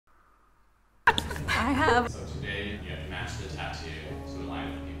I have. So today you have to match the tattoo to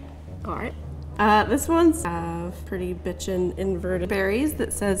align with people. All right. This one's pretty bitchin' inverted berries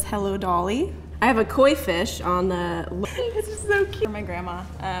that says "Hello Dolly." I have a koi fish on the. This is so cute. For my grandma,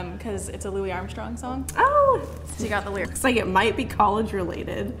 because it's a Louis Armstrong song. Oh, So you got the lyrics. looks like it might be college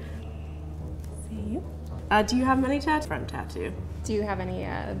related. See? Do you have many tattoos? Front tattoo. Do you have any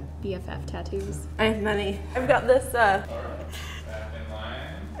BFF tattoos? I have many. I've got this. Back in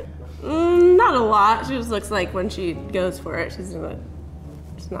line. Not a lot. She just looks like when she goes for it, she's gonna.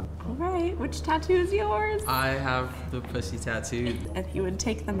 It's not. All right. Which tattoo is yours? I have the pussy tattoo. And he would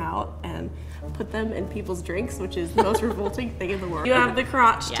take them out and put them in people's drinks, which is the most revolting thing in the world. You have the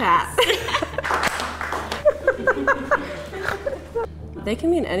crotch tat. They can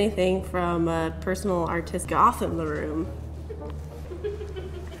mean anything from a personal artist goth in the room.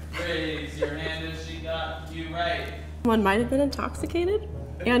 Raise your hand if she got you right. One might have been intoxicated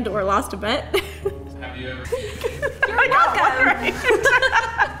and or lost a bet. Have you ever I got that right. read your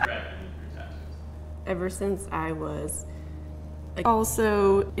tattoos? Ever since I was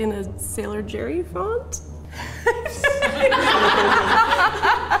also in a Sailor Jerry font. You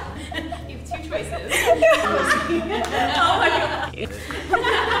have two choices. Oh my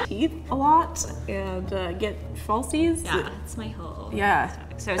god. Teeth a lot and get falsies. Yeah, that's my whole. Yeah.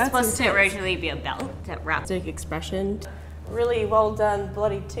 So it's That's supposed to intense. originally be a belt that wraps. Big expression. Really well done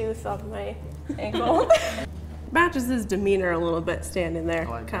bloody tooth on my ankle. Matches his demeanor a little bit standing there.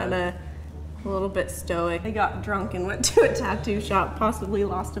 I like Kind of a little bit stoic. I got drunk and went to a tattoo shop, possibly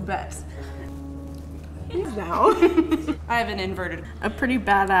lost a bet. Now. I have an inverted. A pretty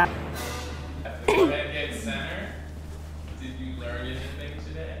badass. Go ahead, get center. Did you learn anything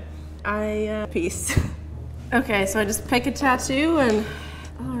today? Peace. Okay, so I just pick a tattoo and,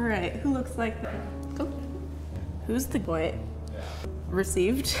 all right, who looks like that? Go. Who's the boy? Yeah.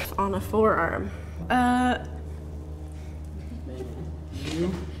 Received on a forearm.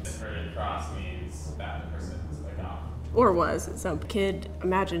 Inverted cross means that person is like off. Or was. Some kid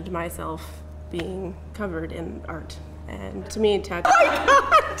imagined myself being covered in art. And to me, tattoo. Oh my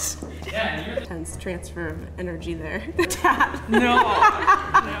god! Yeah, and you're Intense transfer of energy there. The tat. No,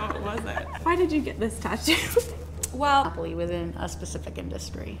 it wasn't. Why did you get this tattoo? Well, happily within a specific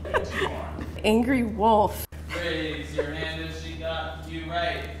industry. Angry wolf. raise your hand if she got you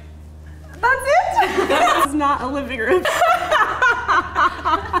right. That's it? It's not a living room.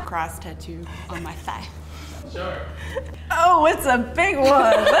 Cross tattoo on my thigh. Sure. Oh, it's a big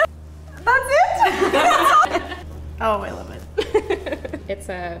one. That's it? Oh, I love it. It's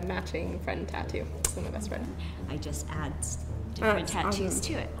a matching friend tattoo. It's my best friend. I just add different That's tattoos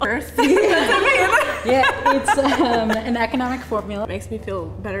awesome. to it. Yeah, it's an economic formula. Makes me feel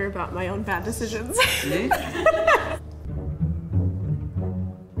better about my own bad decisions. Your name and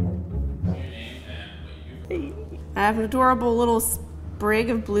what you I have an adorable little sprig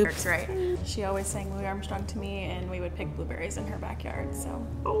of blue. That's right. She always sang Louis Armstrong to me, and we would pick blueberries in her backyard. So.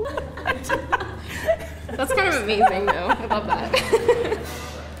 That's kind of amazing, though. I love that.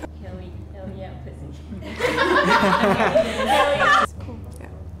 Hell yeah, pussy. Cool.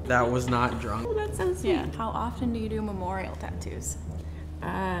 That was not drunk. Oh, that sounds sweet. Yeah. How often do you do memorial tattoos?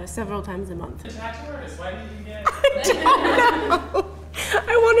 Several times a month. The tattoo artist, why did you get?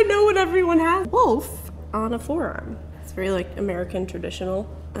 I want to know what everyone has. Wolf on a forearm. It's very like American traditional.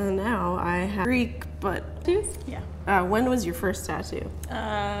 And now I have Greek butt tattoos. Yeah. When was your first tattoo? All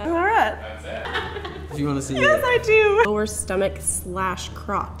right. That's it. If you want to see Yes, it. I do. Lower stomach /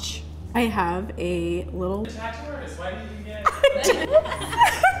 crotch. I have a little. The tattoo artist, why did you get?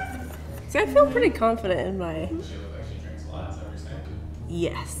 See, I feel pretty confident in my. She looks like she drinks a lot, is that what you're saying?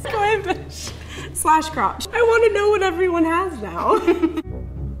 Yes. / crotch. I want to know what everyone has now.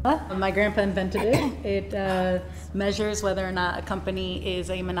 My grandpa invented it. It measures whether or not a company is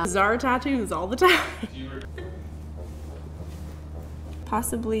a monopoly. Bizarre tattoos all the time. You were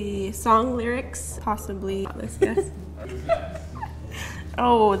Possibly song lyrics. Possibly this, yes.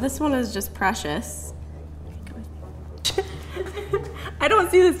 Oh, this one is just precious. I don't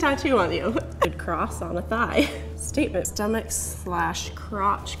see this tattoo on you. Good cross on a thigh. Statement. Stomach /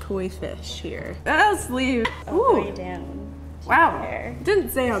 crotch koi fish here. Sleeve. Ooh. Down. Wow. There.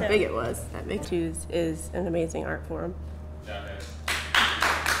 Didn't say how big it was. That makes tattoos is an amazing art form. Job, guys.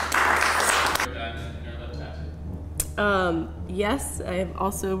 You're done in your lip tattoo. Yes, I've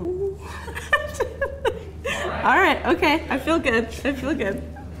also. All right. Okay. I feel good. I feel good.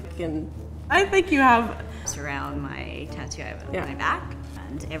 I think you have. Just around my tattoo I have on Yeah. my back.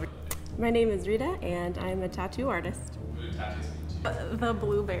 And every My name is Rita, and I'm a tattoo artist. Who did tattoos mean to you? The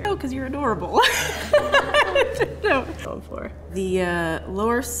blueberry. Oh, because you're adorable. No. Going for the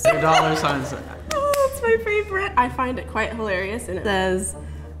lower. $2 signs. Oh, It's my favorite. I find it quite hilarious, and it says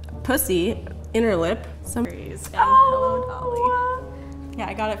pussy, inner lip. Some Hello, Dolly. yeah,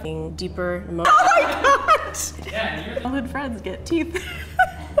 I got it being deeper emotional. Oh my god! Yeah, you're Childhood friends get teeth.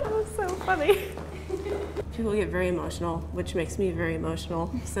 That was so funny. People get very emotional, which makes me very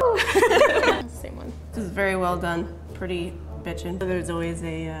emotional. So Same one. this is very well done. Pretty bitchin'. There's always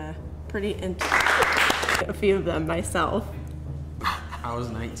a pretty a few of them myself. I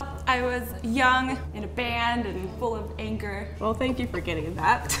was 19. I was young in a band and full of anger. Well, thank you for getting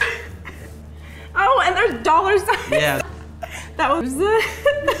that. Oh, and there's dollar signs. Yeah. That was dollar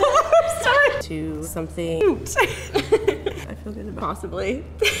sign to something. I feel good about possibly.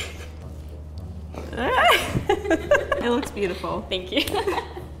 It looks beautiful. Thank you.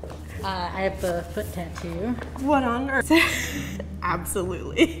 I have the foot tattoo. What on earth?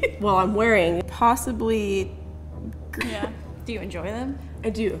 Absolutely. Well, I'm wearing possibly. Yeah. Do you enjoy them? I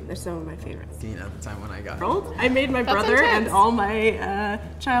do. They're some of my favorites. At the time when I got I made my brother and intense. all my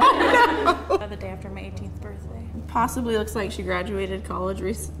child. The day after my 18th birthday. Possibly looks like she graduated college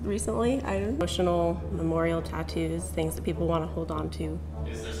recently. I don't know. Emotional memorial tattoos, things that people want to hold on to.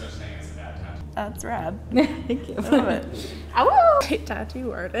 Is there such thing as a bad tattoo? That's rad. Thank you. I love it. I will.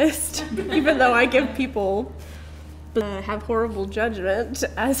 Tattoo artist, even though I give people have horrible judgment,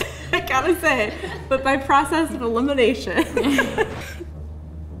 as I gotta say, but by process of elimination.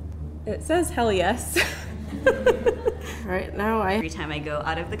 It says hell yes. Right now Every time I go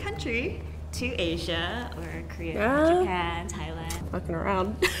out of the country to Asia or Korea, Yeah. Japan, Thailand. fucking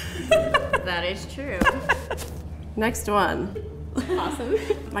around. That is true. Next one. Awesome.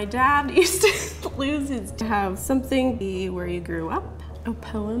 My dad used to lose his to have something be where you grew up. A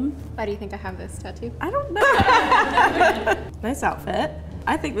poem. Why do you think I have this tattoo? I don't know. Nice outfit.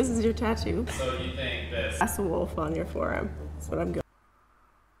 I think this is your tattoo. So you think this? That's a wolf on your forearm. That's what I'm going.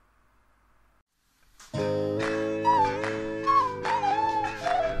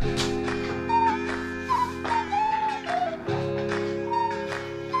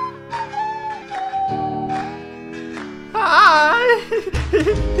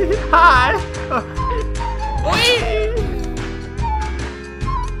 Hi! Wait!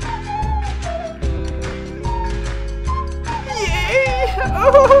 Yay!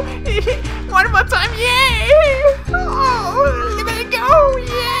 Oh! One more time, yay! Oh! Let it go!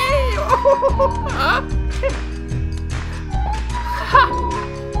 Yay! Oh! Ha!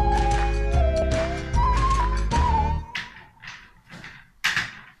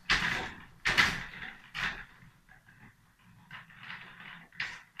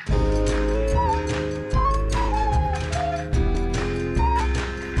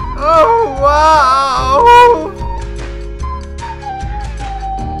 Oh, wow!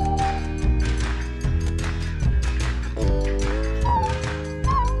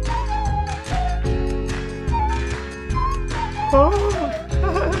 Oh.